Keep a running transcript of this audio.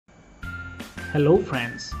Hello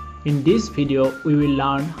friends, in this video we will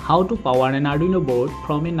learn how to power an Arduino board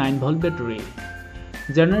from a 9V battery.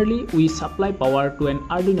 Generally we supply power to an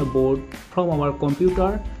Arduino board from our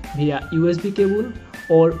computer via USB cable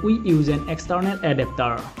or we use an external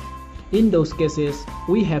adapter. In those cases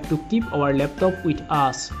we have to keep our laptop with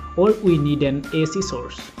us or we need an AC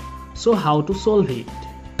source. So how to solve it?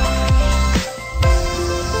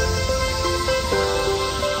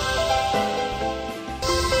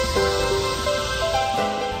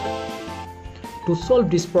 To solve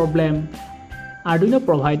this problem, Arduino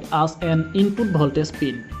provides us an input voltage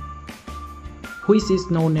pin, which is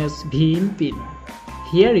known as Vin pin.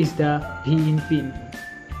 Here is the Vin pin.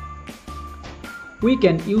 We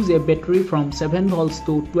can use a battery from 7V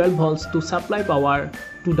to 12V to supply power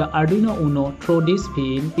to the Arduino Uno through this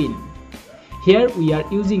Vin pin. Here we are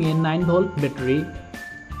using a 9V battery.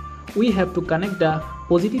 We have to connect the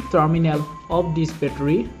positive terminal of this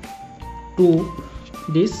battery to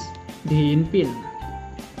this Vin pin.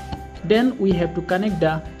 Then we have to connect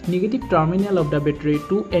the negative terminal of the battery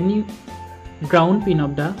to any ground pin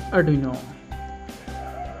of the Arduino.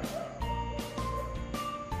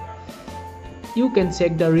 You can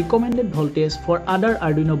check the recommended voltage for other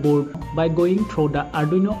Arduino board by going through the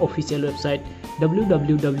Arduino official website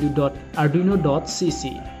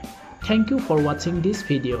www.arduino.cc. Thank you for watching this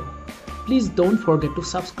video. Please don't forget to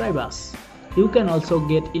subscribe us. You can also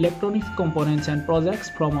get electronic components and projects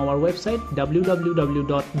from our website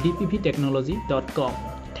www.dpptechnology.com.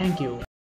 Thank you.